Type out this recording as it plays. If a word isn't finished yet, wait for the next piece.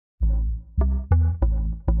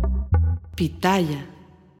Pitaya.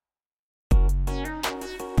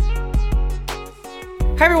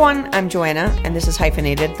 Hi everyone, I'm Joanna, and this is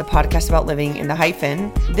Hyphenated, the podcast about living in the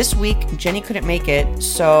hyphen. This week, Jenny couldn't make it,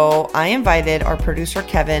 so I invited our producer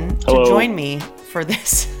Kevin to join me for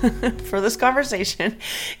this for this conversation.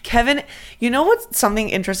 Kevin, you know what's something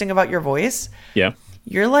interesting about your voice? Yeah.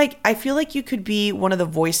 You're like, I feel like you could be one of the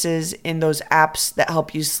voices in those apps that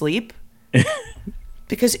help you sleep.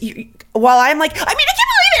 Because while I'm like, I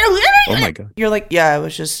can't believe it. Oh my God. You're like, yeah, I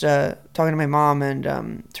was just talking to my mom,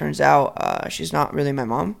 and turns out she's not really my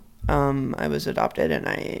mom. I was adopted, and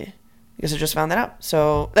I guess I just found that out.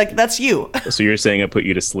 So, like, that's you. So you're saying I put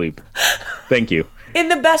you to sleep. Thank you. In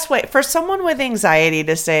the best way. For someone with anxiety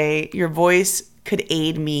to say your voice could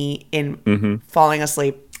aid me in falling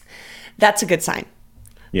asleep, that's a good sign.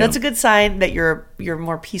 Yeah. That's a good sign that you're a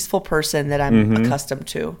more peaceful person that I'm accustomed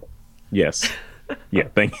to. Yes. Yeah,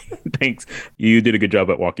 thanks. You did a good job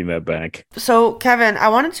at walking that back. So, Kevin, I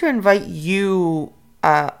wanted to invite you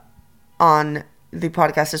on the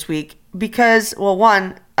podcast this week because, well,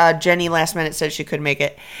 one, Jenny last minute said she couldn't make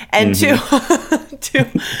it. And two,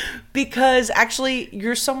 because actually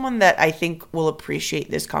you're someone that I think will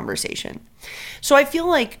appreciate this conversation. So I feel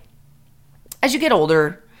like as you get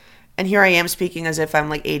older, and here I am speaking as if I'm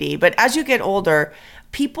like 80, but as you get older,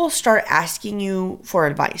 people start asking you for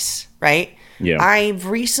advice, right? Yeah. I've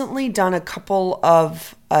recently done a couple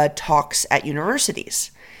of talks at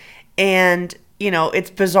universities, and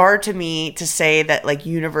it's bizarre to me to say that like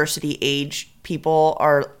university age people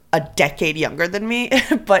are a decade younger than me,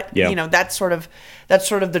 but that's sort of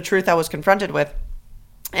the truth I was confronted with.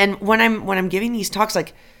 And when I'm giving these talks,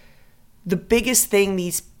 like the biggest thing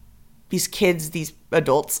these kids, these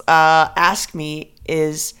adults ask me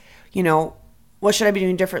is, what should I be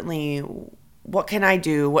doing differently? What can I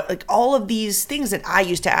do? Like all of these things that I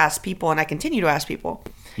used to ask people and I continue to ask people.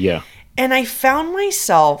 Yeah. And I found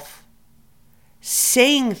myself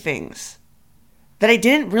saying things that I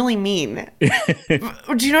didn't really mean. Do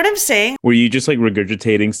you know what I'm saying? Were you just like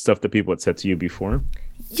regurgitating stuff that people had said to you before?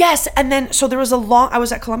 Yes. And then, so I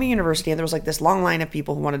was at Columbia University and there was like this long line of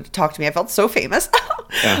people who wanted to talk to me. I felt so famous.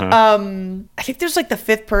 I think there's like the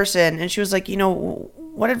fifth person and she was like,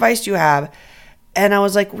 what advice do you have? And I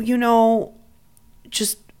was like, well,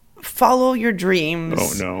 just follow your dreams.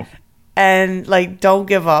 Oh no. And like, don't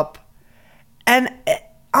give up. And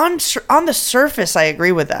on the surface, I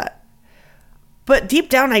agree with that. But deep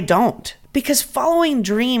down, I don't. Because following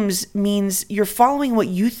dreams means you're following what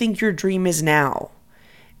you think your dream is now.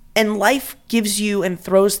 And life gives you and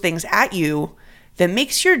throws things at you that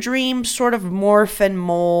makes your dream sort of morph and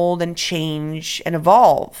mold and change and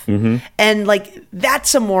evolve. And like,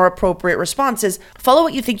 that's a more appropriate response is follow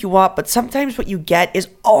what you think you want, but sometimes what you get is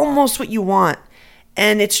almost what you want.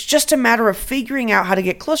 And it's just a matter of figuring out how to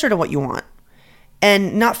get closer to what you want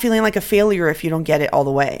and not feeling like a failure if you don't get it all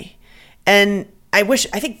the way. And I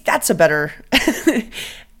think that's a better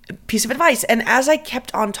piece of advice. And as I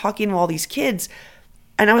kept on talking to all these kids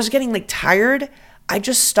and I was getting like tired, I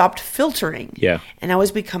just stopped filtering. Yeah. And I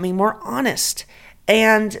was becoming more honest.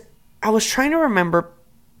 And I was trying to remember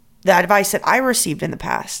the advice that I received in the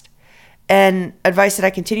past and advice that I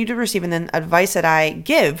continue to receive and then advice that I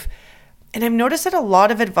give. And I've noticed that a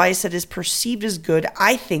lot of advice that is perceived as good,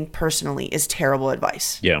 I think personally, is terrible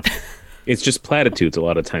advice. Yeah. It's just platitudes a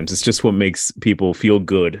lot of times. It's just what makes people feel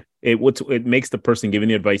good. It makes the person giving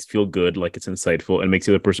the advice feel good, like it's insightful, and makes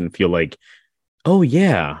the other person feel like, oh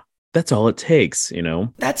yeah, that's all it takes,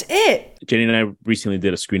 That's it. Jenny and I recently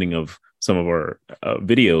did a screening of some of our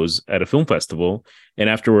videos at a film festival. And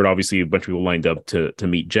afterward, obviously, a bunch of people lined up to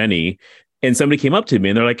meet Jenny. And somebody came up to me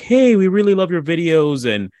and they're like, hey, we really love your videos.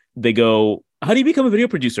 And they go, how do you become a video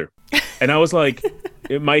producer? And I was like,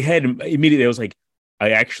 in my head, immediately, I was like,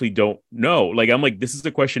 I actually don't know. Like, I'm like, this is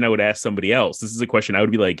a question I would ask somebody else. This is a question I would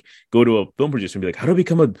be like, go to a film producer and be like, how do I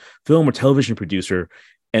become a film or television producer?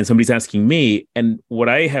 And somebody's asking me. And what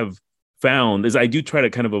I have found is I do try to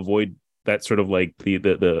kind of avoid that sort of like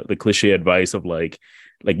the cliche advice of like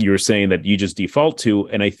you were saying that you just default to.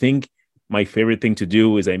 And I think my favorite thing to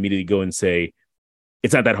do is I immediately go and say,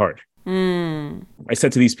 it's not that hard. I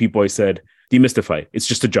said to these people, I said, demystify. It's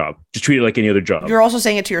just a job. Just treat it like any other job. You're also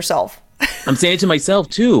saying it to yourself. I'm saying it to myself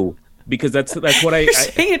too. Because that's what You're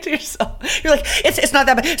saying it to yourself. You're like, it's not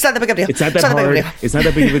that big. It's not that big of a deal. It's not that hard. It's not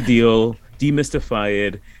that big of a deal.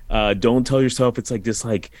 Demystify it. Don't tell yourself it's like this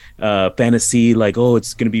fantasy, like, oh,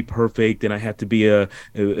 it's gonna be perfect and I have to be a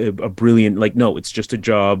brilliant. Like, no, it's just a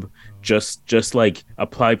job. Just like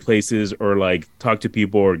apply places or like talk to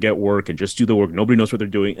people or get work and just do the work. Nobody knows what they're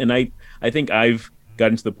doing. And I think I've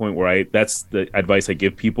gotten to the point where that's the advice I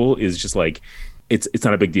give people is just like, it's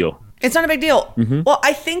not a big deal. It's not a big deal. Well,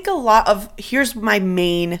 I think here's my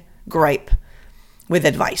main gripe with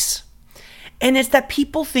advice. And it's that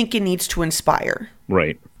people think it needs to inspire.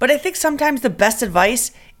 Right. But I think sometimes the best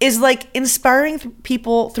advice is like inspiring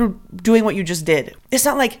people through doing what you just did. It's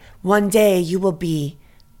not like one day you will be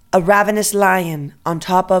a ravenous lion on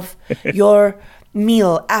top of your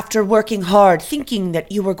meal after working hard, thinking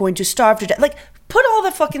that you were going to starve to death. Like, put all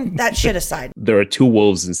the fucking that shit aside. There are two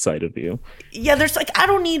wolves inside of you. Yeah, there's like, I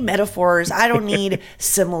don't need metaphors. I don't need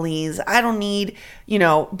similes. I don't need,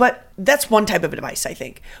 but that's one type of advice, I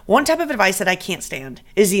think. One type of advice that I can't stand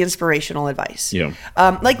is the inspirational advice. Yeah.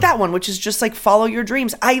 Like that one, which is just like follow your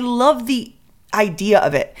dreams. I love the idea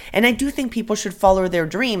of it. And I do think people should follow their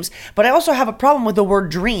dreams. But I also have a problem with the word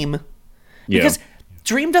dream. Because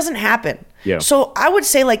dream doesn't happen. Yeah. So I would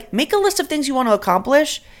say like make a list of things you want to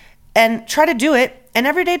accomplish and try to do it. And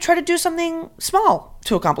every day try to do something small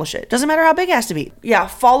to accomplish it. Doesn't matter how big it has to be. Yeah,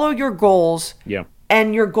 follow your goals. Yeah.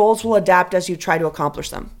 And your goals will adapt as you try to accomplish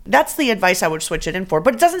them. That's the advice I would switch it in for.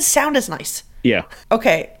 But it doesn't sound as nice. Yeah.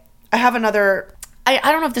 Okay, I have another... I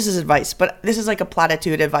don't know if this is advice, but this is like a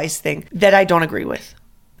platitude advice thing that I don't agree with.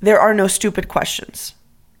 There are no stupid questions.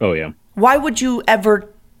 Oh, yeah. Why would you ever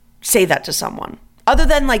say that to someone? Other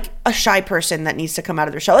than like a shy person that needs to come out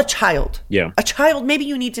of their shell. A child. Yeah. A child, maybe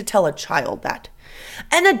you need to tell a child that.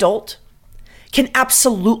 An adult can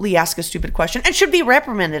absolutely ask a stupid question and should be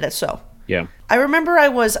reprimanded as so. Yeah. I remember I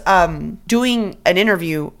was doing an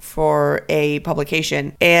interview for a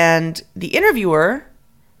publication, and the interviewer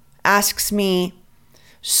asks me,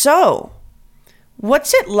 so,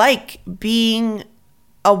 what's it like being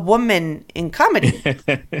a woman in comedy?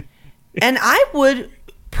 And I would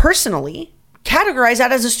personally categorize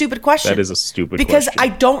that as a stupid question. That is a stupid because question.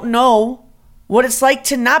 I don't know what it's like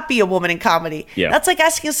to not be a woman in comedy. Yeah. That's like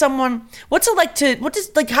asking someone,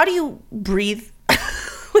 how do you breathe?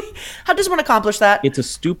 How does one accomplish that? It's a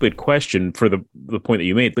stupid question for the point that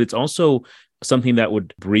you made, but it's also something that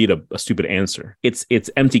would breed a stupid answer. It's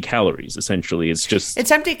empty calories, essentially.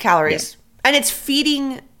 It's empty calories. Yeah. And it's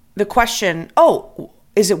feeding the question, oh,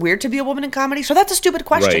 is it weird to be a woman in comedy? So that's a stupid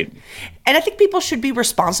question. Right. And I think people should be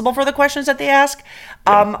responsible for the questions that they ask.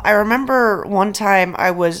 Yeah. I remember one time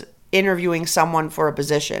I was interviewing someone for a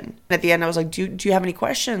position. And at the end, I was like, do you have any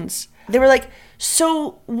questions? They were like,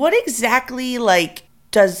 so what exactly,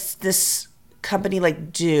 does this company,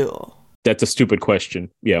 do? That's a stupid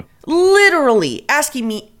question. Yeah. Literally asking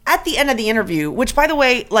me at the end of the interview, which, by the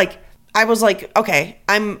way, I was like, okay,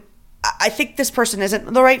 I think this person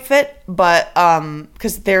isn't the right fit, but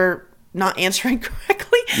because they're not answering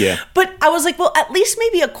correctly. Yeah. But I was like, well, at least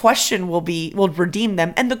maybe a question will redeem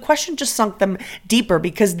them. And the question just sunk them deeper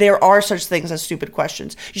because there are such things as stupid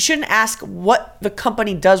questions. You shouldn't ask what the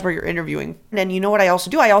company does where you're interviewing. And you know what I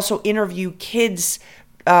also do? I also interview kids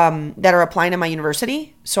that are applying to my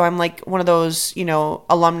university. So I'm like one of those,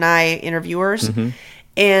 alumni interviewers. Mm-hmm.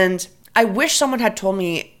 And I wish someone had told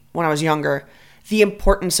me when I was younger the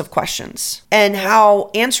importance of questions and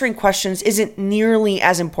how answering questions isn't nearly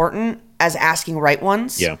as important as asking right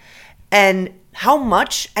ones. Yeah. And how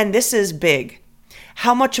much, and this is big,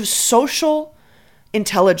 how much of social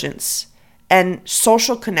intelligence and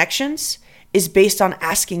social connections is based on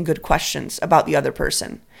asking good questions about the other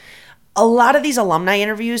person. A lot of these alumni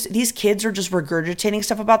interviews, these kids are just regurgitating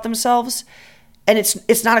stuff about themselves, and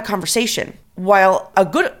it's not a conversation. While a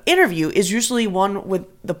good interview is usually one with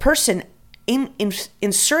the person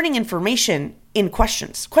inserting information in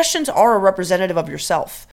questions. Questions are a representative of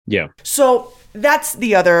yourself. Yeah. So that's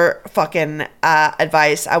the other fucking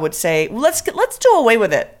advice I would say. Let's do away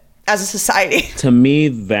with it as a society. To me,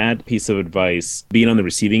 that piece of advice, being on the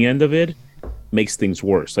receiving end of it, makes things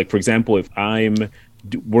worse. Like, for example, if I'm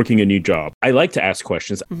working a new job, I like to ask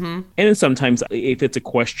questions. Mm-hmm. And then sometimes if it's a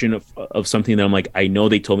question of something that I'm like, I know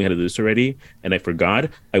they told me how to do this already and I forgot,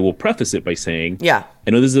 I will preface it by saying, yeah, I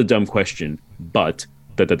know this is a dumb question, but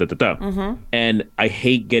da da da da da. Mm-hmm. And I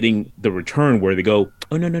hate getting the return where they go,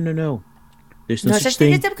 oh, no. There's no such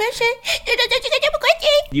thing.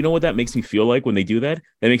 You know what that makes me feel like when they do that?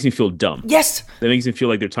 That makes me feel dumb. Yes. That makes me feel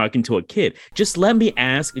like they're talking to a kid. Just let me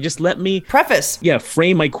ask. Just let me preface. Yeah,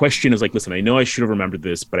 frame my question as like, listen, I know I should have remembered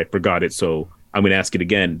this, but I forgot it, so I'm going to ask it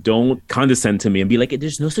again. Don't condescend to me and be like,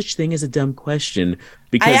 there's no such thing as a dumb question.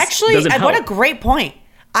 Because what a great point.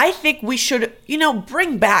 I think we should,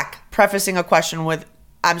 bring back prefacing a question with,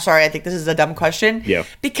 I'm sorry, I think this is a dumb question. Yeah.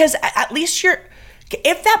 Because at least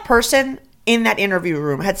if that person in that interview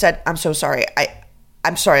room had said, I'm so sorry,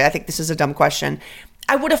 I'm sorry, I think this is a dumb question,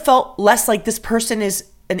 I would have felt less like this person is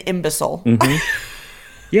an imbecile.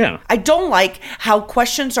 Mm-hmm. Yeah. I don't like how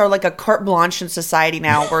questions are like a carte blanche in society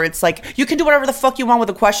now, where it's like, you can do whatever the fuck you want with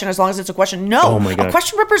a question as long as it's a question. No, Oh my God. a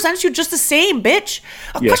question represents you just the same, bitch.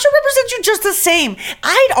 A Yeah. question represents you just the same.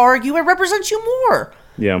 I'd argue it represents you more.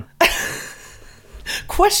 Yeah.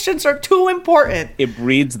 Questions are too important. It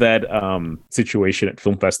breeds that situation at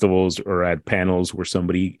film festivals or at panels where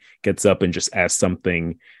somebody gets up and just asks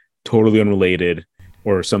something totally unrelated,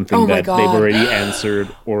 or something Oh my that God. they've already answered,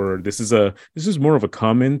 or this is more of a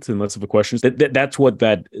comment and less of a question. That's what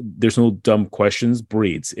that there's no dumb questions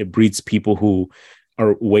breeds. It breeds people who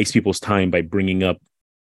are waste people's time by bringing up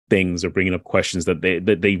things or bringing up questions that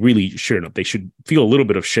they really shouldn't. They should feel a little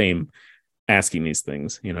bit of shame asking these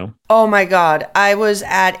things, you know? Oh my God. I was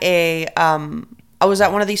at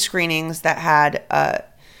one of these screenings that had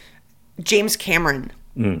James Cameron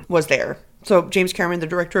was there. So James Cameron, the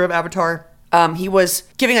director of Avatar, he was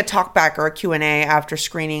giving a talk back or a Q&A after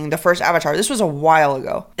screening the first Avatar. This was a while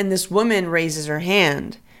ago. And this woman raises her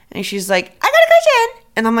hand and she's like, I got a question.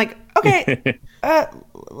 And I'm like, okay,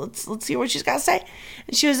 let's see what she's got to say.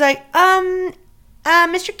 And she was like,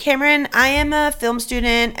 Mr. Cameron, I am a film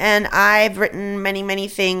student and I've written many, many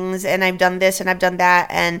things and I've done this and I've done that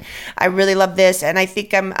and I really love this and I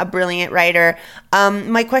think I'm a brilliant writer.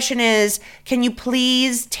 My question is, can you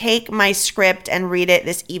please take my script and read it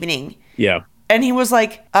this evening? Yeah. And he was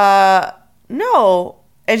like, no.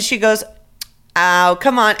 And she goes, oh,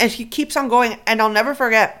 come on. And he keeps on going. And I'll never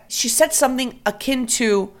forget. She said something akin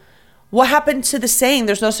to, what happened to the saying,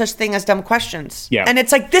 there's no such thing as dumb questions? Yeah. And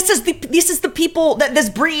it's like, this is the people that this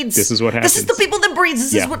breeds. This is what happens. This is the people that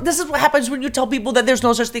breeds. Yeah. This is what happens when you tell people that there's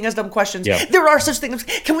no such thing as dumb questions. Yeah. There are such things.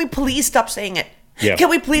 Can we please stop saying it? Yeah. Can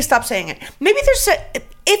we please stop saying it? Maybe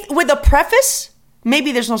if with a preface,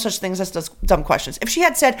 maybe there's no such things as dumb questions. If she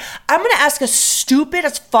had said, I'm going to ask a stupid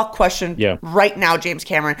as fuck question right now, James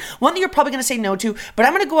Cameron, one that you're probably going to say no to, but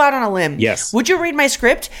I'm going to go out on a limb. Yes. Would you read my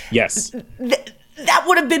script? Yes. That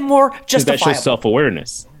would have been more justifiable. That shows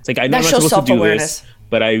self-awareness. It's like, I know I'm That not shows supposed to do self-awareness. this,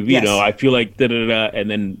 but I Yes. I feel like da-da-da,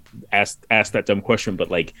 and then ask that dumb question,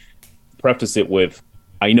 but like preface it with,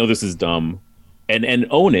 I know this is dumb, and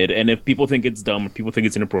own it. And if people think it's dumb, if people think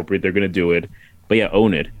it's inappropriate, they're going to do it. But yeah,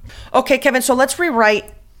 own it. Okay, Kevin, so let's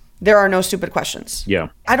rewrite there are no stupid questions. Yeah.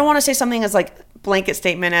 I don't want to say something as like blanket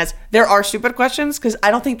statement as there are stupid questions, because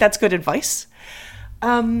I don't think that's good advice.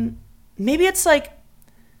 Maybe it's like,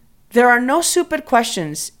 there are no stupid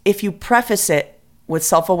questions if you preface it with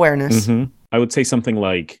self-awareness. Mm-hmm. I would say something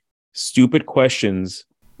like, stupid questions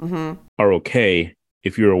are okay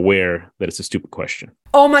if you're aware that it's a stupid question.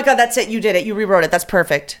 Oh my God, that's it. You did it. You rewrote it. That's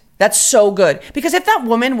perfect. That's so good. Because if that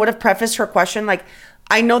woman would have prefaced her question like,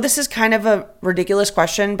 I know this is kind of a ridiculous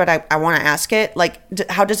question, but I want to ask it. Like,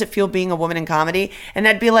 how does it feel being a woman in comedy? And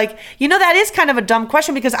I'd be like, that is kind of a dumb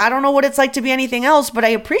question because I don't know what it's like to be anything else, but I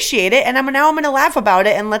appreciate it. And I'm going to laugh about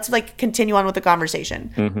it. And let's like continue on with the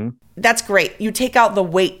conversation. Mm-hmm. That's great. You take out the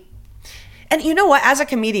weight. And you know what? As a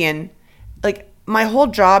comedian, like my whole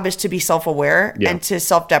job is to be self-aware and to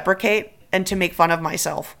self-deprecate and to make fun of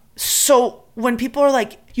myself. So when people are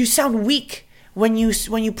like, you sound weak when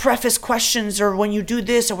you preface questions or when you do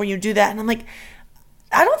this or when you do that. And I'm like,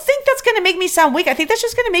 I don't think that's going to make me sound weak. I think that's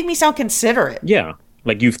just going to make me sound considerate. Yeah.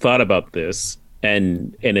 Like you've thought about this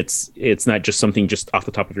and it's not just something just off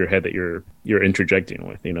the top of your head that you're interjecting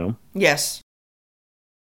with, Yes.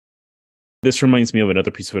 This reminds me of another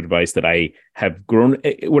piece of advice that I have grown.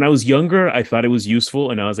 When I was younger, I thought it was useful.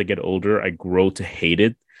 And now as I get older, I grow to hate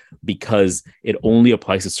it because it only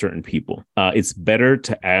applies to certain people. It's better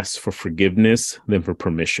to ask for forgiveness than for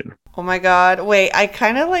permission. Oh my God. Wait, I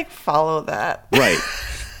kind of like follow that. Right.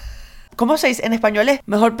 ¿Cómo se dice en español? Es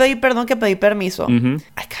mejor pedir perdón que pedir permiso. Mm-hmm.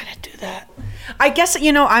 I kind of do that. I guess,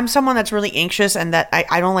 I'm someone that's really anxious and that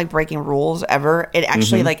I don't like breaking rules ever. It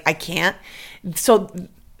actually, I can't. So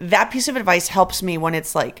that piece of advice helps me when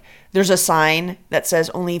it's like, there's a sign that says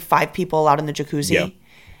only 5 people allowed in the jacuzzi. Yeah.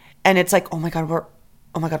 And it's like, oh my God,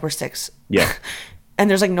 we're 6. Yeah. And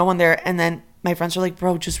there's like no one there. And then my friends are like,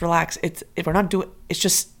 bro, just relax. It's a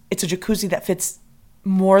jacuzzi that fits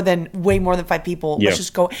way more than 5 people. Yeah. Let's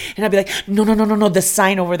just go. And I'd be like, no. The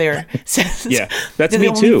sign over there says, yeah, that's me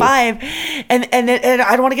only too. 5. And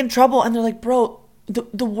I don't want to get in trouble. And they're like, bro,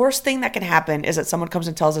 the worst thing that can happen is that someone comes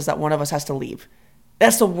and tells us that one of us has to leave.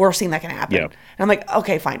 That's the worst thing that can happen. Yeah. And I'm like,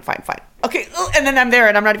 okay, fine. Okay. And then I'm there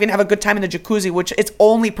and I'm not even have a good time in the jacuzzi, which its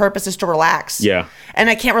only purpose is to relax. Yeah. And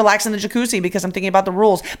I can't relax in the jacuzzi because I'm thinking about the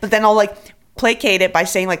rules. But then I'll like placate it by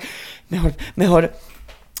saying like, mejor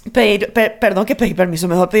perdón que pedí permiso.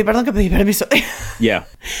 Mejor pedir perdón que pedir permiso. Yeah.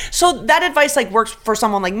 So that advice like works for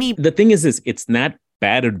someone like me. The thing is it's not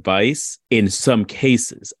bad advice in some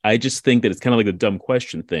cases. I just think that it's kind of like the dumb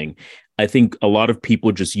question thing. I think a lot of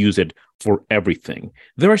people just use it for everything.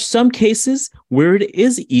 There are some cases where it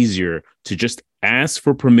is easier to just ask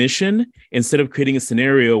for permission instead of creating a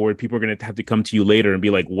scenario where people are going to have to come to you later and be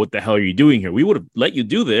like, what the hell are you doing here? We would have let you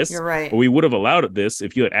do this. You're right. Or we would have allowed this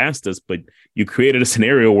if you had asked us, but you created a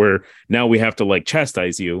scenario where now we have to like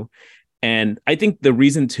chastise you. And I think the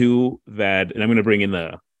reason too that, and I'm going to bring in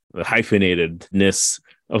the hyphenatedness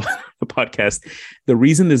of the podcast, the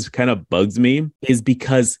reason this kind of bugs me is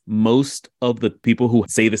because most of the people who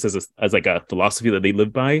say this as like a philosophy that they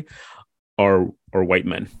live by are white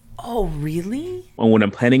men. Oh, really? And when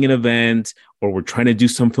I'm planning an event or we're trying to do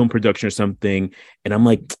some film production or something, and I'm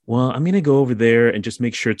like, well, I'm going to go over there and just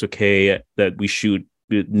make sure it's okay that we shoot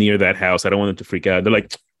near that house. I don't want them to freak out. They're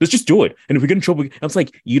like, let's just do it. And if we get in trouble, I was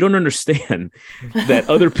like, you don't understand that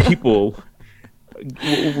other people,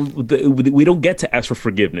 we don't get to ask for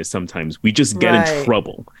forgiveness sometimes. We just get in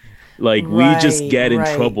trouble. Like we just get in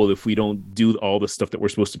trouble if we don't do all the stuff that we're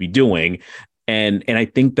supposed to be doing. And I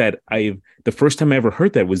think that the first time I ever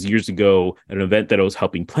heard that was years ago at an event that I was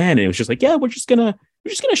helping plan. And it was just like, yeah, we're just gonna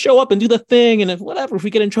show up and do the thing. And if we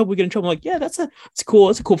get in trouble, we get in trouble. I'm like, yeah, it's cool.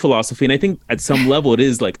 It's a cool philosophy. And I think at some level it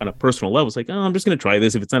is like on a personal level. It's like, oh, I'm just going to try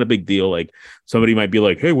this. If it's not a big deal, like somebody might be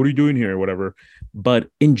like, hey, what are you doing here? Or whatever. But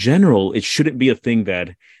in general, it shouldn't be a thing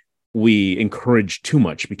that we encourage too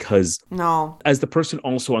much, because as the person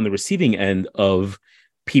also on the receiving end of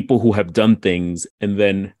people who have done things and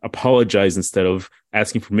then apologize instead of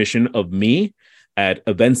asking permission of me at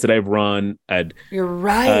events that I've run, at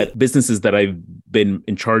businesses that I've been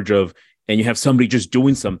in charge of, and you have somebody just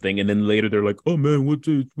doing something, and then later they're like, oh man, what's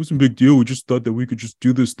a big deal? We just thought that we could just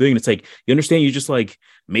do this thing. And it's like, you understand, you just like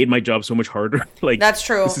made my job so much harder. Like, that's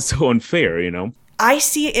true. This is so unfair, you know? I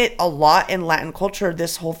see it a lot in Latin culture,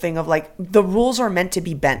 this whole thing of like, the rules are meant to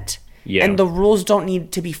be bent. Yeah. And the rules don't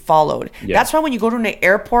need to be followed. Yeah. That's why when you go to an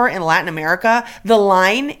airport in Latin America, the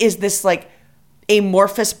line is this like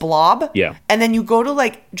amorphous blob. Yeah. And then you go to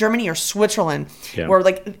like Germany or Switzerland, where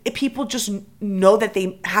like people just know that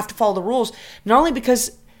they have to follow the rules, not only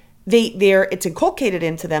because it's inculcated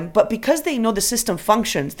into them, but because they know the system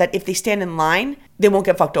functions, that if they stand in line, they won't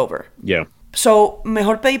get fucked over. Yeah. So,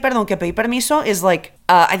 mejor pedir perdón que pedir permiso is like,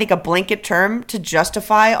 I think, a blanket term to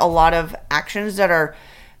justify a lot of actions that are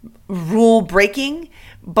rule breaking.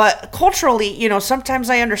 But culturally, you know, sometimes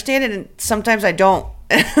I understand it and sometimes I don't.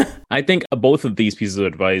 I think both of these pieces of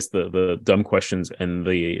advice, the dumb questions and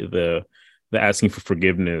the asking for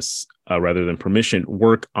forgiveness rather than permission,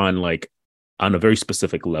 work on a very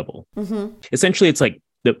specific level. Mm-hmm. Essentially, it's like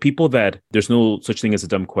the people that there's no such thing as a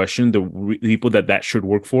dumb question. The people that should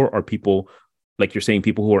work for are people, like you're saying,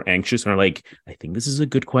 people who are anxious and are like, I think this is a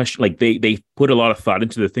good question. Like they put a lot of thought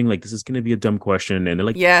into the thing. Like, this is going to be a dumb question. And they're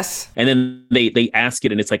like, yes. And then they ask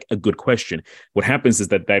it and it's like a good question. What happens is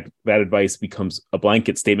that advice becomes a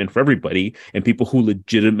blanket statement for everybody. And people who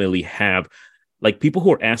legitimately have, like, people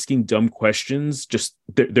who are asking dumb questions, just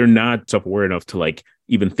they're not self-aware enough to like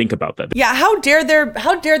even think about that. Yeah, how dare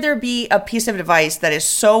there be a piece of advice that is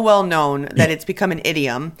so well known that it's become an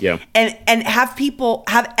idiom. Yeah. And have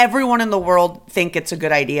everyone in the world think it's a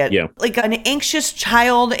good idea. Yeah. Like an anxious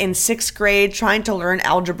child in 6th grade trying to learn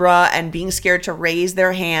algebra and being scared to raise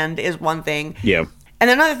their hand is one thing. Yeah. And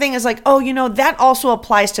another thing is like, oh, you know, that also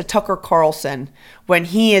applies to Tucker Carlson when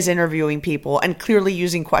he is interviewing people and clearly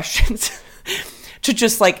using questions to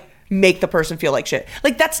just like make the person feel like shit.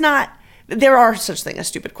 Like, there are such thing as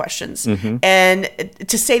stupid questions. Mm-hmm. And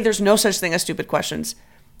to say there's no such thing as stupid questions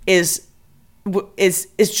is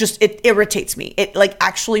just, it irritates me. It like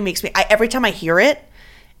actually makes me, every time I hear it,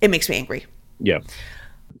 it makes me angry. Yeah.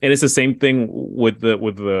 And it's the same thing with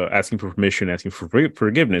the asking for permission, asking for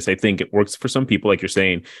forgiveness. I think it works for some people, like you're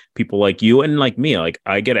saying, people like you and like me. Like,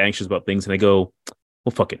 I get anxious about things and I go,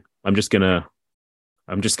 well, fuck it. I'm just gonna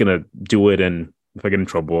do it. And if I get in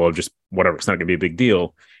trouble, I'll just, whatever. It's not gonna be a big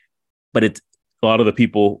deal. But it's a lot of the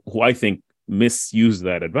people who I think misuse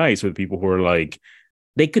that advice are the people who are like,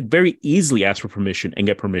 they could very easily ask for permission and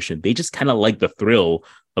get permission. They just kind of like the thrill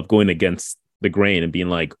of going against the grain and being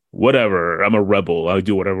like, whatever, I'm a rebel. I'll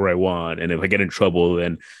do whatever I want. And if I get in trouble,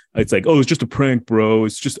 then it's like, oh, it's just a prank, bro.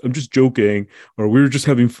 I'm just joking, or we were just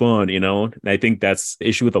having fun, you know? And I think that's the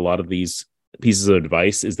issue with a lot of these pieces of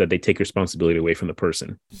advice, is that they take responsibility away from the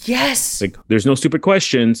person. Yes. Like, there's no stupid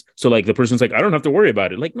questions. So like the person's like, I don't have to worry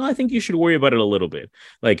about it. Like, no, I think you should worry about it a little bit.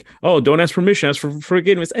 Like, oh, don't ask permission, ask for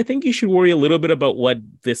forgiveness. I think you should worry a little bit about what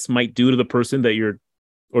this might do to the person that you're,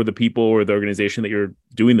 or the people or the organization that you're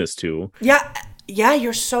doing this to. Yeah. Yeah,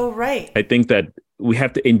 you're so right. I think that we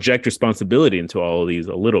have to inject responsibility into all of these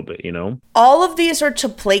a little bit, All of these are to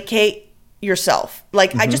placate yourself.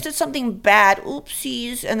 Like, I just did something bad.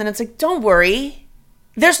 Oopsies. And then it's like, don't worry.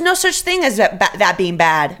 There's no such thing as that being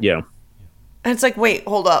bad. Yeah. And it's like, wait,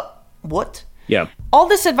 hold up. What? Yeah. All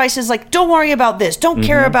this advice is like, don't worry about this. Don't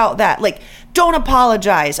care about that. Like, don't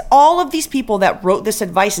apologize. All of these people that wrote this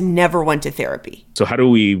advice never went to therapy. So how do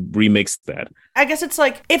we remix that? I guess it's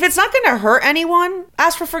like, if it's not going to hurt anyone,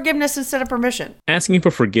 ask for forgiveness instead of permission. Asking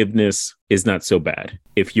for forgiveness is not so bad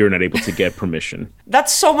if you're not able to get permission.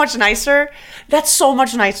 That's so much nicer. That's so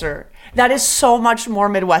much nicer. That is so much more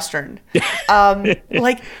Midwestern. Like,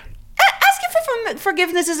 asking for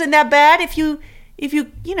forgiveness isn't that bad if you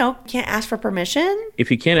can't ask for permission.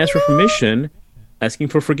 If you can't ask for permission, asking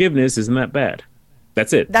for forgiveness isn't that bad.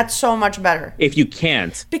 That's it. That's so much better. If you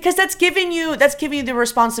can't, because that's giving you the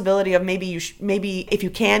responsibility of maybe if you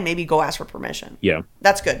can, maybe go ask for permission. Yeah.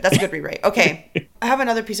 That's good. That's a good rewrite. Okay. I have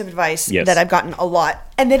another piece of advice Yes. that I've gotten a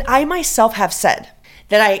lot and that I myself have said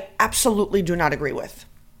that I absolutely do not agree with.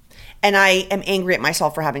 And I am angry at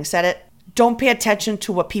myself for having said it. Don't pay attention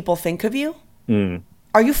to what people think of you.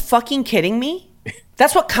 Are you fucking kidding me?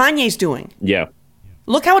 That's what Kanye's doing. Yeah.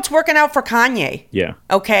 Look how it's working out for Kanye. Yeah.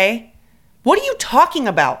 Okay? What are you talking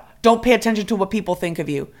about? Don't pay attention to what people think of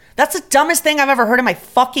you. That's the dumbest thing I've ever heard in my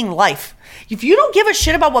fucking life. If you don't give a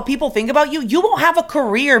shit about what people think about you, you won't have a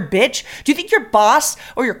career, bitch. Do you think your boss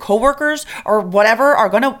or your coworkers or whatever are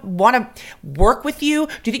going to want to work with you?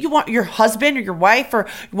 Do you think you want your husband or your wife or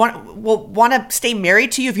will want to stay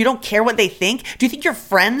married to you if you don't care what they think? Do you think your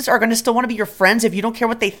friends are going to still want to be your friends if you don't care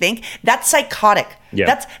what they think? That's psychotic.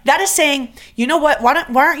 Yeah. That is saying, you know what? Why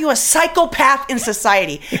aren't you a psychopath in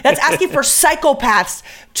society? That's asking for psychopaths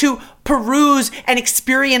to peruse and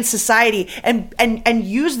experience society and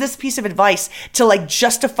use this piece of advice to like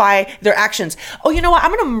justify their actions. Oh, you know what?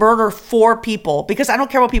 I'm going to murder 4 people because I don't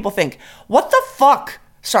care what people think. What the fuck?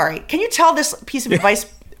 Sorry. Can you tell this piece of advice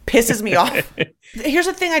pisses me off? Here's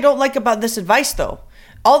the thing I don't like about this advice though.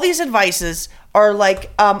 All these advices are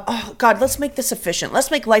like, oh God, let's make this efficient.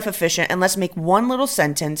 Let's make life efficient and let's make one little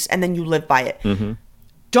sentence and then you live by it. Mm-hmm.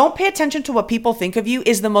 Don't pay attention to what people think of you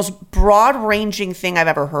is the most broad-ranging thing I've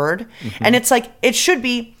ever heard. Mm-hmm. And it's like, it should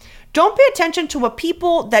be, don't pay attention to what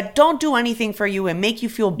people that don't do anything for you and make you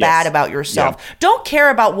feel bad about yourself. Yeah. Don't care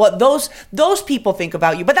about what those people think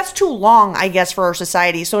about you. But that's too long, I guess, for our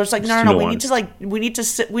society. So it's like, no. We need to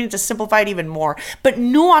simplify it even more. But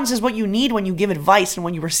nuance is what you need when you give advice and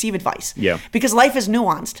when you receive advice. Yeah. Because life is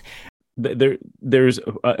nuanced. There's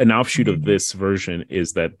an offshoot of this version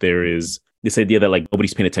is that there is this idea that like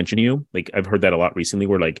nobody's paying attention to you. Like I've heard that a lot recently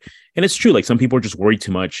where like, and it's true, like some people are just worried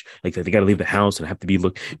too much. Like they got to leave the house and have to be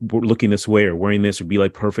looking this way or wearing this or be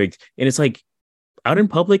like perfect. And it's like out in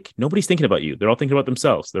public, nobody's thinking about you. They're all thinking about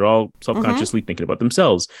themselves. They're all self-consciously thinking about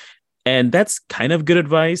themselves. And that's kind of good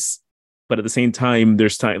advice. But at the same time,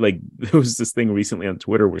 there's time, like there was this thing recently on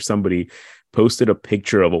Twitter where somebody posted a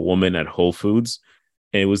picture of a woman at Whole Foods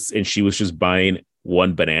and she was just buying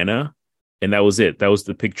one banana. And that was it. That was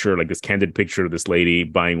the picture, like this candid picture of this lady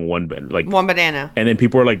buying one banana. And then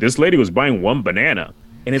people were like, this lady was buying one banana.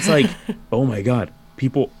 And it's like, oh my God,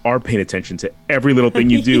 people are paying attention to every little thing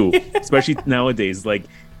you do, especially nowadays. Like,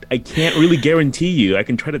 I can't really guarantee you. I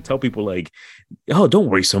can try to tell people like, oh, don't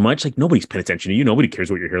worry so much. Like nobody's paying attention to you. Nobody cares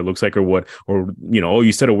what your hair looks like or what, or, oh,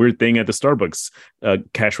 you said a weird thing at the Starbucks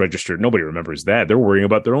cash register. Nobody remembers that. They're worrying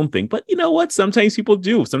about their own thing. But you know what? Sometimes people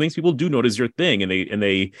do. Sometimes people do notice your thing and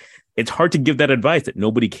they it's hard to give that advice that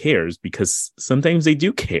nobody cares because sometimes they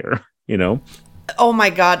do care, Oh my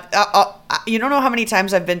God. You don't know how many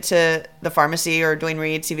times I've been to the pharmacy or Duane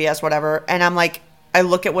Reade, CVS, whatever. And I'm like, I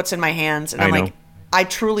look at what's in my hands and I'm like, I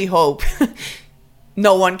truly hope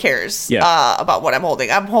no one cares about what I'm holding.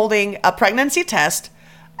 I'm holding a pregnancy test,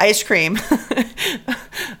 ice cream,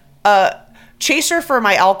 chaser for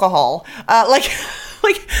my alcohol. Like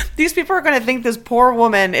these people are going to think this poor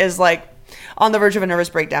woman is like on the verge of a nervous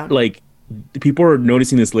breakdown. Like people are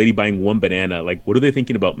noticing this lady buying one banana. Like, what are they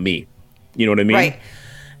thinking about me? You know what I mean? Right.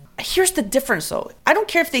 Here's the difference though. I don't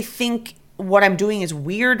care if they think what I'm doing is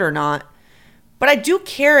weird or not. But I do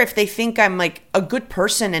care if they think I'm like a good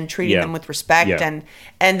person and treating them with respect and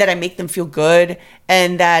that I make them feel good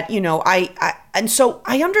and that, and so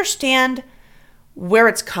I understand where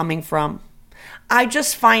it's coming from. I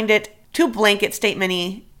just find it too blanket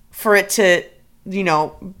statement-y for it to,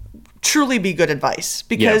 truly be good advice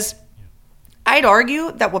because I'd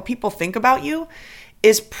argue that what people think about you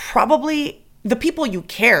is probably the people you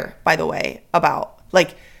care, by the way, about.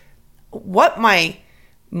 Like what my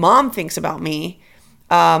mom thinks about me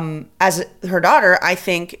as her daughter, I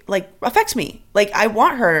think like affects me. Like I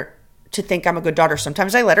want her to think I'm a good daughter.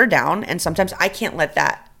 Sometimes I let her down, and sometimes I can't let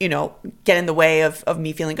that, get in the way of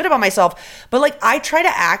me feeling good about myself. But like, I try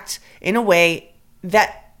to act in a way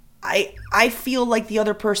that I feel like the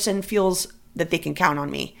other person feels that they can count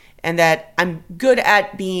on me, and that I'm good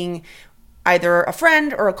at being either a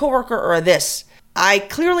friend or a coworker or a this. I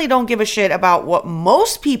clearly don't give a shit about what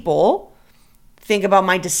most people think about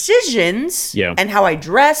my decisions and how I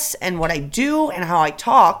dress and what I do and how I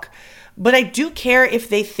talk. But I do care if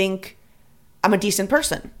they think I'm a decent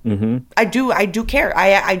person. Mm-hmm. I do care.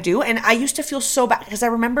 I do. And I used to feel so bad because I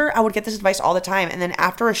remember I would get this advice all the time. And then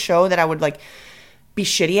after a show that I would like be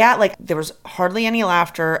shitty at, like there was hardly any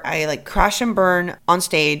laughter. I like crash and burn on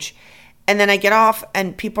stage. And then I get off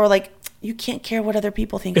and people are like, you can't care what other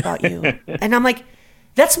people think about you. And I'm like,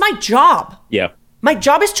 that's my job. Yeah. My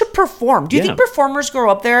job is to perform. Do you think performers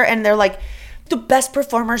grow up there and they're like, the best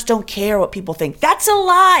performers don't care what people think? That's a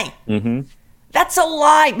lie. Mm-hmm. That's a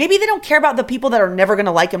lie. Maybe they don't care about the people that are never going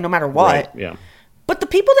to like them no matter what. Right. Yeah. But the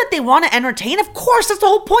people that they want to entertain, of course, that's the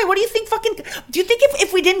whole point. What do you think do you think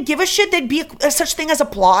if we didn't give a shit, there'd be a such thing as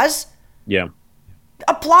applause? Yeah.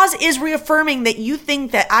 Applause is reaffirming that you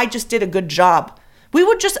think that I just did a good job. We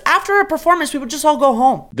would just, after a performance, we would just all go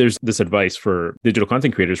home. There's this advice for digital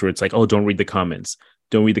content creators where it's like, oh, don't read the comments.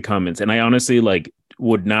 Don't read the comments. And I honestly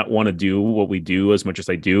would not want to do what we do as much as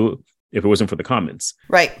I do if it wasn't for the comments.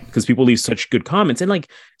 Right. Because people leave such good comments. And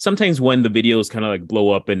sometimes when the videos kind of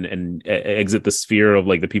blow up and exit the sphere of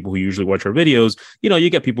the people who usually watch our videos, you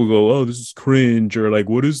get people who go, oh, this is cringe, or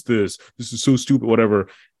what is this? This is so stupid, whatever.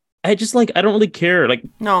 I just I don't really care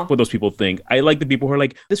what those people think. I like the people who are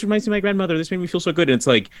this reminds me of my grandmother. This made me feel so good. And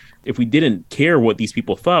it's if we didn't care what these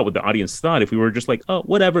people thought, what the audience thought, if we were just oh,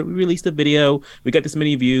 whatever, we released a video, we got this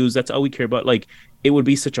many views, that's all we care about. It would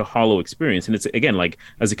be such a hollow experience. And it's, again,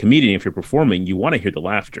 as a comedian, if you're performing, you want to hear the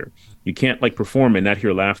laughter. You can't perform and not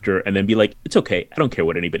hear laughter and then be it's okay, I don't care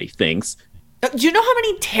what anybody thinks. Do you know how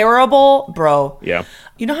many terrible, Yeah.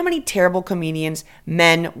 You know how many terrible comedians,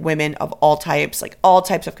 men, women of all types, all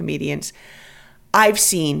types of comedians, I've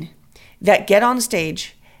seen that get on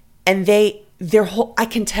stage and their whole, I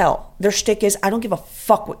can tell their shtick is, I don't give a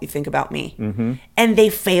fuck what you think about me. Mm-hmm. And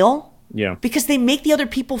they fail. Yeah. Because they make the other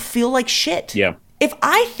people feel like shit. Yeah. If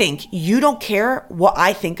I think you don't care what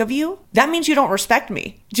I think of you, that means you don't respect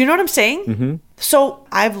me. Do you know what I'm saying? Mm-hmm. So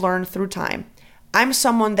I've learned through time, I'm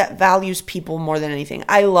someone that values people more than anything.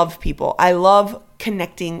 I love people. I love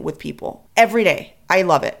connecting with people every day. I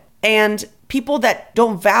love it. And people that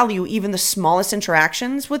don't value even the smallest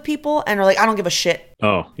interactions with people and are I don't give a shit.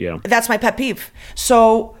 Oh, yeah. That's my pet peeve.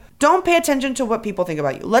 So don't pay attention to what people think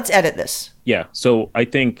about you. Let's edit this. Yeah. So I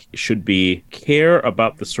think it should be care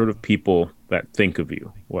about the sort of people that think of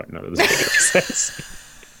you. What? No, that doesn't make any sense.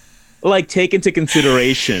 Take into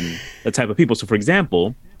consideration the type of people. So, for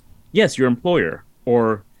example, yes, your employer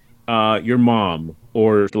or your mom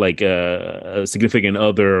or a significant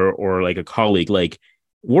other or a colleague,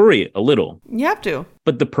 worry a little. You have to.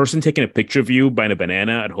 But the person taking a picture of you buying a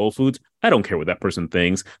banana at Whole Foods, I don't care what that person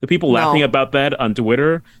thinks. The people laughing about that on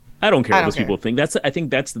Twitter, I don't care what those people think. I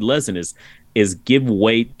think that's the lesson is give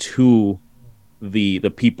weight to the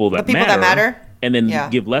people that matter. And then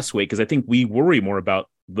give less weight, because I think we worry more about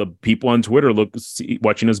the people on Twitter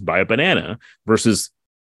watching us buy a banana versus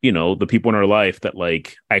the people in our life that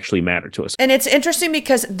actually matter to us. And it's interesting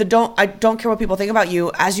because I don't care what people think about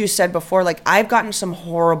you. As you said before, I've gotten some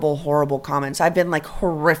horrible comments. I've been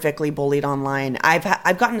horrifically bullied online.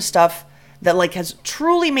 I've gotten stuff that has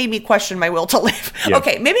truly made me question my will to live. Yeah.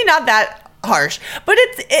 Okay, maybe not that harsh, but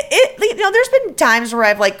there's been times where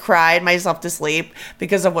I've cried myself to sleep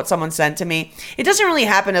because of what someone sent to me. It doesn't really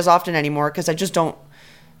happen as often anymore because I just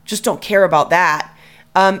don't care about that.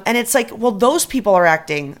 And it's well, those people are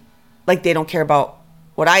acting like they don't care about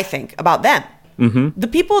what I think about them. Mm-hmm. The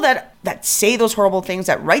people that say those horrible things,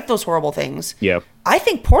 that write those horrible things, I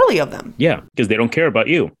think poorly of them. Yeah, because they don't care about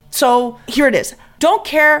you. So here it is. Don't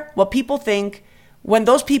care what people think when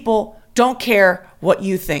those people don't care what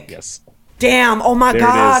you think. Yes. Damn. Oh my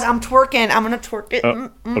God. I'm twerking. I'm going to twerk it.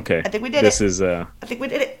 Okay. I think we did it. I think we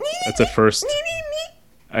did it. That's a first.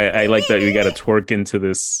 I like that we got to twerk into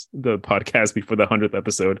the podcast before the 100th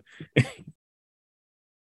episode.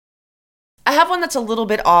 I have one that's a little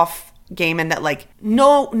bit off game, and that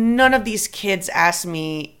none of these kids asked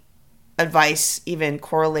me advice even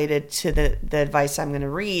correlated to the advice I'm going to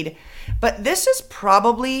read. But this is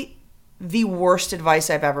probably the worst advice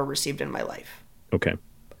I've ever received in my life. Okay.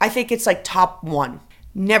 I think it's top one.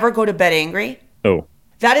 Never go to bed angry. Oh.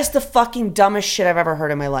 That is the fucking dumbest shit I've ever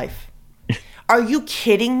heard in my life. Are you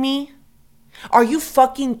kidding me? Are you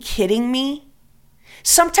fucking kidding me?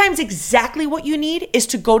 Sometimes exactly what you need is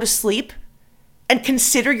to go to sleep and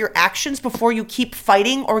consider your actions before you keep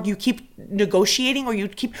fighting or you keep negotiating or you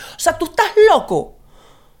keep... O sea, tú estás loco.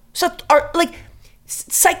 So, like,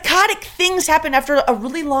 psychotic things happen after a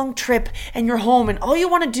really long trip and you're home and all you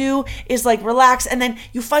want to do is like relax, and then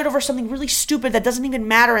you fight over something really stupid that doesn't even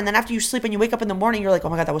matter, and then after you sleep and you wake up in the morning, you're like, oh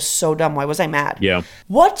my God, that was so dumb. Why was I mad? Yeah.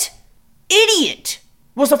 What idiot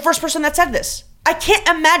was the first person that said this? I can't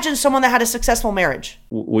imagine someone that had a successful marriage.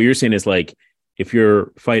 What you're saying is like, if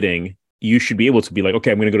you're fighting, you should be able to be like,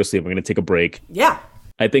 okay, I'm going to go to sleep. I'm going to take a break. Yeah.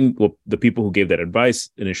 I think what the people who gave that advice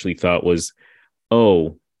initially thought was,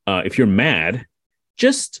 if you're mad,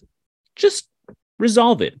 just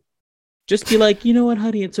resolve it. Just be like, you know what,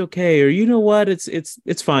 honey, it's okay. Or you know what,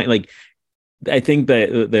 it's fine. Like, I think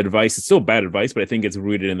that the advice is still bad advice, but I think it's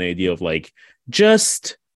rooted in the idea of like,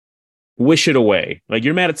 just wish it away. Like,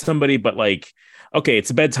 you're mad at somebody, but like, okay,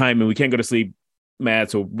 it's bedtime and we can't go to sleep,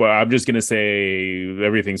 mad. So I'm just going to say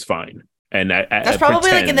everything's fine. And that's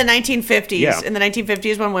probably like in the 1950s. Yeah. In the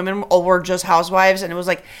 1950s, when women were just housewives, and it was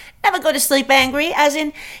like, never go to sleep angry, as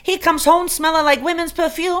in he comes home smelling like women's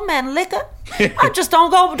perfume and liquor. I just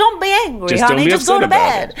don't be angry, honey. Just go to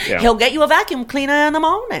bed. Yeah. He'll get you a vacuum cleaner in the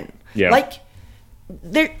morning. Yeah. Like,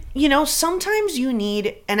 there, sometimes you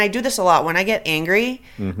need, and I do this a lot when I get angry,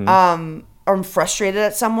 or I'm frustrated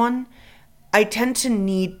at someone. I tend to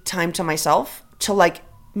need time to myself to like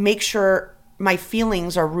make sure my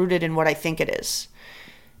feelings are rooted in what I think it is.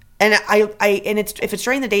 And if it's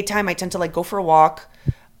during the daytime, I tend to like go for a walk.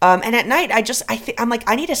 And at night, I'm like,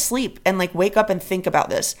 I need to sleep and like wake up and think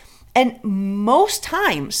about this. And most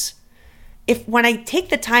times, when I take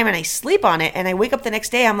the time and I sleep on it and I wake up the next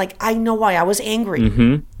day, I'm like, I know why I was angry.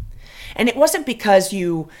 Mm-hmm. And it wasn't because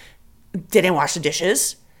you didn't wash the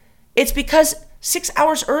dishes. It's because 6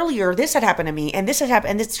 hours earlier, this had happened to me, and this had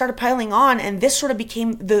happened, and it started piling on, and this sort of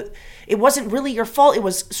became it wasn't really your fault. It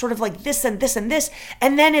was sort of like this and this and this.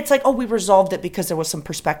 And then it's like, oh, we resolved it because there was some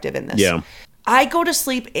perspective in this. Yeah. I go to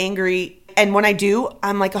sleep angry, and when I do,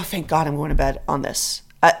 I'm like, oh, thank God I'm going to bed on this.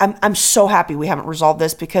 I'm so happy we haven't resolved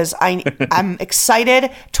this, because I'm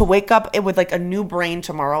excited to wake up with like a new brain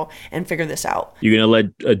tomorrow and figure this out. You're going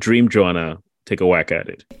to let Dream Joanna take a whack at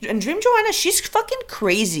it. And Dream Joanna, she's fucking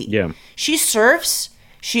crazy. Yeah. She surfs.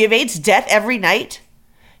 She evades death every night.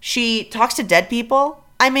 She talks to dead people.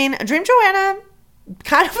 I mean, Dream Joanna,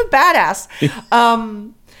 kind of a badass.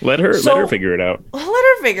 Let her figure it out. Let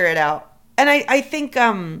her figure it out. And I think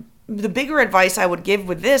the bigger advice I would give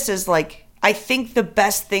with this is like, I think the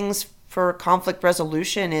best things for conflict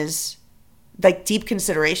resolution is like deep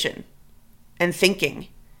consideration and thinking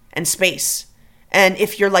and space. And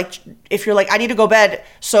if you're like, I need to go to bed,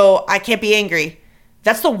 so I can't be angry,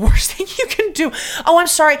 that's the worst thing you can do. Oh, I'm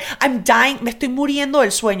sorry, I'm dying, me estoy muriendo el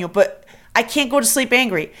sueño, but I can't go to sleep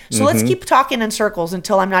angry. So let's keep talking in circles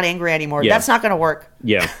until I'm not angry anymore. Yeah. That's not going to work.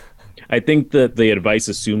 Yeah. I think that the advice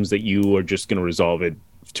assumes that you are just going to resolve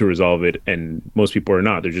it, and most people are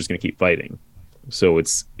not. They're just going to keep fighting. So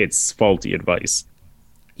it's faulty advice.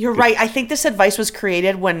 You're right. I think this advice was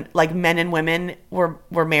created when like men and women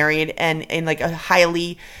were married and in like a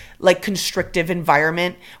highly like constrictive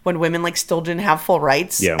environment, when women like still didn't have full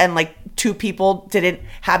rights, and like two people didn't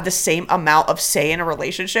have the same amount of say in a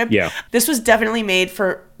relationship. Yeah. This was definitely made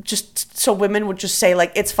for just so women would just say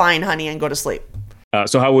like, it's fine, honey, and go to sleep.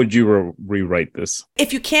 So how would you rewrite this?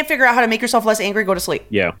 If you can't figure out how to make yourself less angry, go to sleep.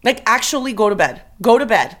 Yeah. Like actually go to bed. Go to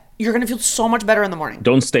bed. You're going to feel so much better in the morning.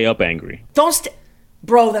 Don't stay up angry.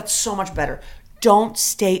 Bro, that's so much better. Don't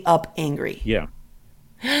stay up angry. Yeah.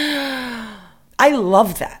 I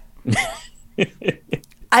love that.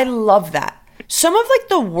 I love that. Some of like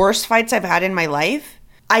the worst fights I've had in my life,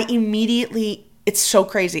 it's so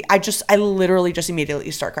crazy. I literally just immediately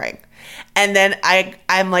start crying. And then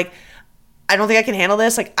I'm like, I don't think I can handle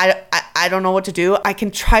this. Like, I don't know what to do. I can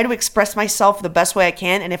try to express myself the best way I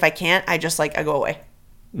can. And if I can't, I go away.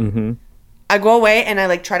 Mm-hmm. I go away and I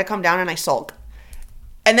like try to calm down and I sulk.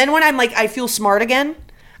 And then when I'm like, I feel smart again,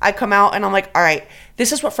 I come out and I'm like, all right,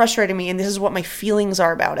 this is what frustrated me and this is what my feelings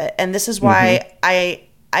are about it. And this is why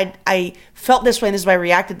I felt this way and this is why I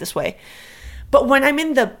reacted this way. But when I'm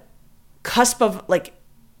in the cusp of like,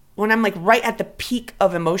 when I'm like right at the peak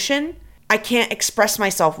of emotion, I can't express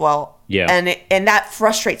myself well. Yeah. And that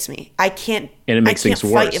frustrates me. I can't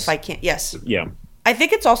fight if I can't. Yes. Yeah. I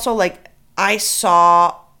think it's also like, I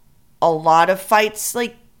saw a lot of fights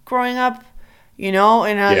like growing up, in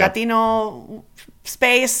a Latino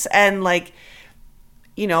space, and like,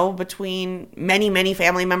 between many, many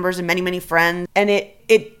family members and many, many friends. And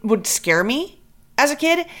it would scare me as a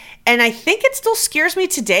kid. And I think it still scares me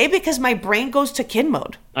today because my brain goes to kid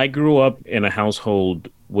mode. I grew up in a household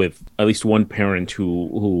with at least one parent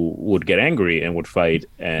who would get angry and would fight,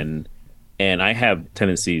 and I have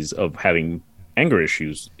tendencies of having anger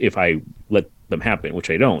issues if I let them happen, which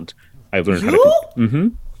I don't. I've learned how to. Mm-hmm.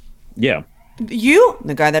 Yeah. You,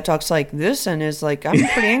 the guy that talks like this and is like, I'm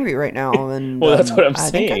pretty angry right now, and well, that's what I'm I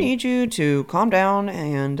saying. think I need you to calm down,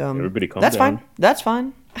 and everybody calm that's down. Fine. That's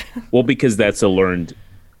fine. Well, because that's a learned.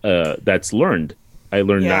 That's learned. I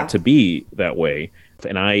learned not to be that way,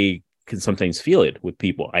 and I can sometimes feel it with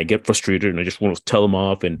people. I get frustrated and I just want to tell them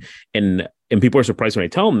off, and people are surprised when I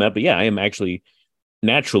tell them that. But yeah, I am actually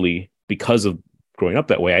naturally, because of growing up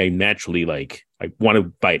that way, I naturally like I want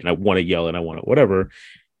to fight and I want to yell and I want to whatever,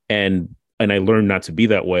 and I learned not to be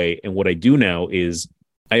that way. And what I do now is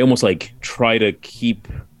I almost like try to keep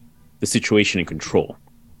the situation in control.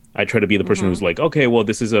 I try to be the person who's like, okay, well,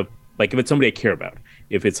 this is like if it's somebody I care about,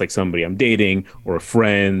 if it's like somebody I'm dating or a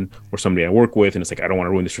friend or somebody I work with, and it's like, I don't want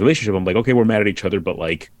to ruin this relationship. I'm like, okay, we're mad at each other, but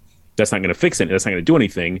like, that's not going to fix it. That's not going to do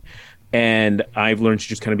anything. And I've learned to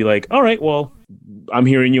just kind of be like, all right, well, I'm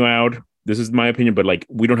hearing you out. This is my opinion, but like,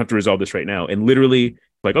 we don't have to resolve this right now. And literally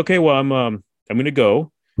like, okay, well, I'm going to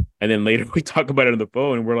go. And then later we talk about it on the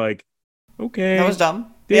phone and we're like, okay. That was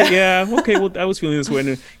dumb. Yeah. Okay. Well, I was feeling this way.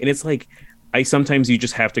 And it's like, sometimes you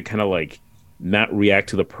just have to kind of like not react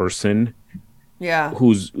to the person. Yeah.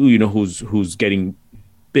 Who's getting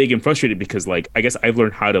big and frustrated, because like, I guess I've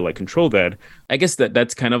learned how to like control that. I guess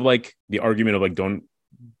that's kind of like the argument of like, don't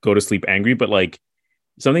go to sleep angry, but like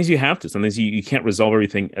sometimes you have to, sometimes you can't resolve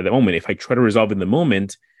everything at the moment. If I try to resolve in the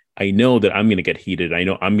moment, I know that I'm going to get heated. I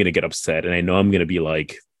know I'm going to get upset, and I know I'm going to be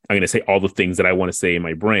like, I'm going to say all the things that I want to say in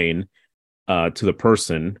my brain to the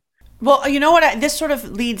person. Well, you know what? This sort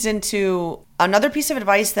of leads into another piece of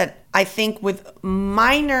advice that I think with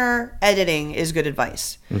minor editing is good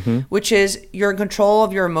advice, which is you're in control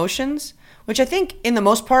of your emotions, which I think in the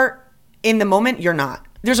most part, in the moment, you're not.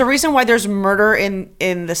 There's a reason why there's murder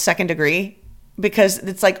in the second degree, because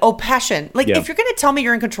it's like, oh, passion. Like, if you're going to tell me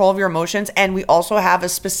you're in control of your emotions, and we also have a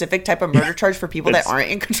specific type of murder charge for people that aren't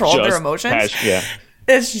in control of their emotions,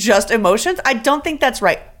 it's just emotions. I don't think that's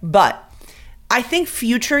right. But I think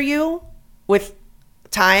future you with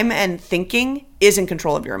time and thinking is in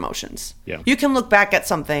control of your emotions. Yeah. You can look back at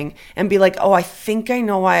something and be like, oh, I think I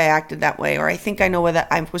know why I acted that way, or I think I know why that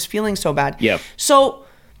I was feeling so bad. Yeah. So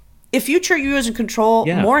if future you is in control,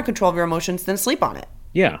 more in control of your emotions, then sleep on it.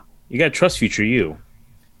 Yeah. You got to trust future you.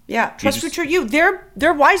 Yeah. Trust future you.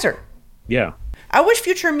 They're wiser. Yeah. I wish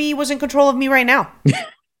future me was in control of me right now.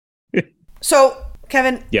 So,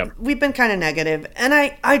 Kevin, we've been kind of negative, and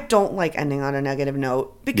I don't like ending on a negative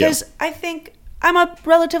note, because I think I'm a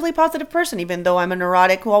relatively positive person, even though I'm a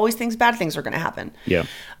neurotic who always thinks bad things are going to happen. Yeah.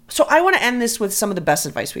 So I want to end this with some of the best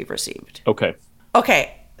advice we've received. Okay.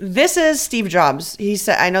 This is Steve Jobs. He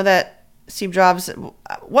said, I know that Steve Jobs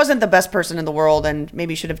wasn't the best person in the world and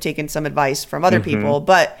maybe should have taken some advice from other people,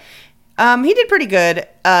 but he did pretty good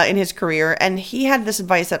in his career. And he had this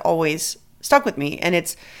advice that always stuck with me. And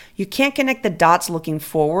it's, you can't connect the dots looking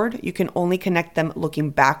forward. You can only connect them looking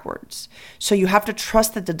backwards. So you have to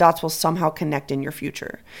trust that the dots will somehow connect in your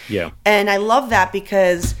future. Yeah. And I love that,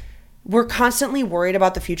 because we're constantly worried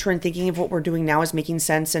about the future and thinking if what we're doing now is making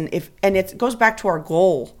sense. And it goes back to our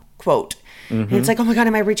goal quote. And it's like, oh my God,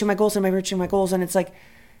 am I reaching my goals? Am I reaching my goals? And it's like,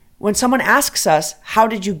 when someone asks us, how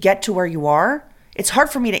did you get to where you are? It's hard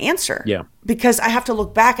for me to answer. Yeah. Because I have to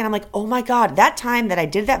look back and I'm like, oh my God, that time that I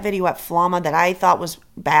did that video at Flama that I thought was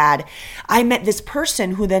bad, I met this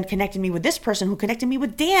person who then connected me with this person who connected me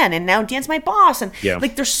with Dan, and now Dan's my boss. And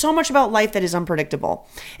like, there's so much about life that is unpredictable,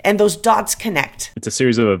 and those dots connect. It's a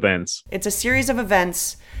series of events.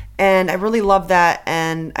 And I really love that.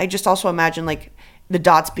 And I just also imagine like the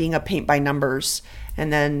dots being a paint by numbers.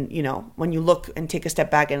 And then, you know, when you look and take a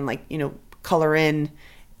step back and like, you know, color in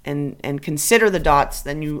and consider the dots,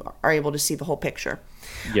 then you are able to see the whole picture.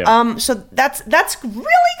 Yeah. So that's really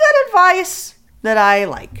good advice that I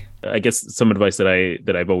like. I guess some advice that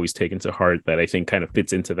I've always taken to heart that I think kind of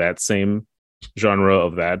fits into that same genre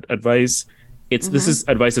of that advice. This is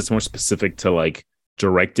advice that's more specific to like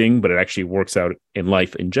directing, but it actually works out in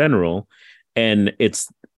life in general. And it's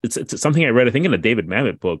something I read, I think, in a David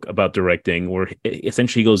Mamet book about directing, where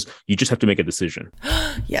essentially he goes, you just have to make a decision.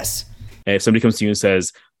 Yes. And if somebody comes to you and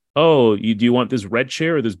says, oh, do you want this red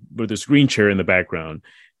chair or this green chair in the background?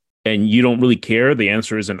 And you don't really care. The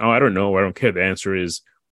answer isn't, oh, I don't know, I don't care. The answer is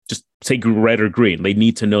just say red or green. They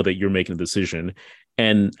need to know that you're making a decision.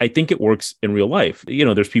 And I think it works in real life. You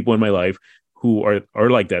know, there's people in my life who are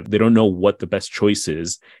like that. They don't know what the best choice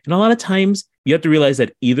is. And a lot of times you have to realize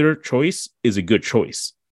that either choice is a good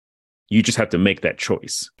choice. You just have to make that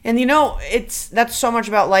choice. And that's so much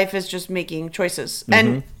about life is just making choices.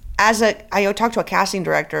 And I talked to a casting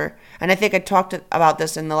director, and I think I talked about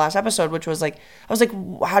this in the last episode, which was like, I was like,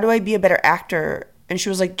 how do I be a better actor? And she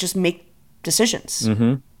was like, just make decisions.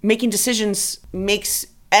 Making decisions makes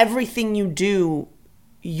everything you do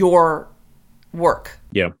your work.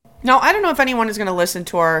 Yeah. Now, I don't know if anyone is going to listen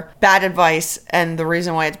to our bad advice and the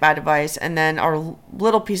reason why it's bad advice and then our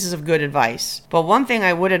little pieces of good advice. But one thing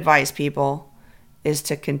I would advise people is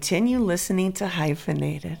to continue listening to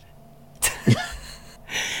Hyphenated.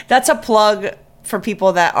 That's a plug for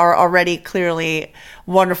people that are already clearly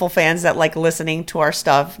wonderful fans that like listening to our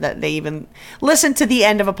stuff, that they even listen to the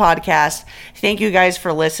end of a podcast. Thank you guys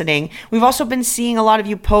for listening. We've also been seeing a lot of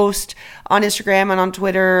you post on Instagram and on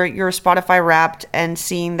Twitter, your Spotify Wrapped, and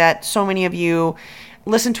seeing that so many of you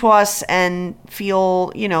listen to us and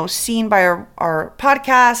feel, seen by our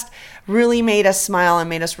podcast. Really made us smile and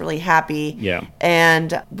made us really happy. Yeah.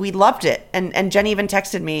 And we loved it. And Jenny even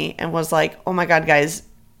texted me and was like, oh my God, guys,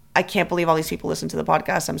 I can't believe all these people listen to the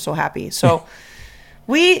podcast. I'm so happy. So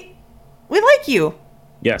we like you.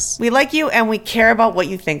 Yes. We like you and we care about what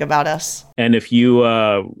you think about us. And if you,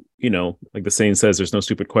 like the saying says, there's no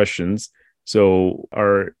stupid questions. So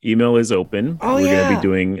our email is open. We're going to be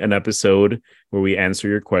doing an episode where we answer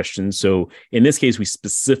your questions. So in this case, we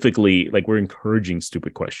specifically, we're encouraging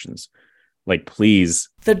stupid questions. Please.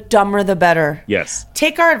 The dumber, the better. Yes.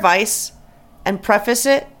 Take our advice and preface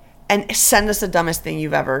it and send us the dumbest thing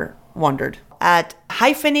you've ever wondered at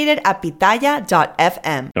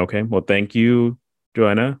hyphenatedapitaya.fm. Okay. Well, thank you,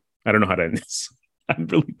 Joanna. I don't know how to end this. I'm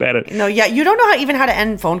really bad at it. No, yeah, you don't know how to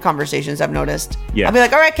end phone conversations, I've noticed. Yeah. I'll be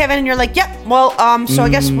like, all right, Kevin, and you're like, yeah, well, so I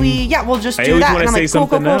guess we'll just do that. I always want to say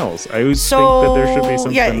something else. I always think that there should be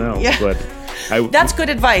something else. Yeah. But that's good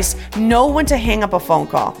advice. Know when to hang up a phone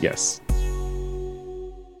call. Yes.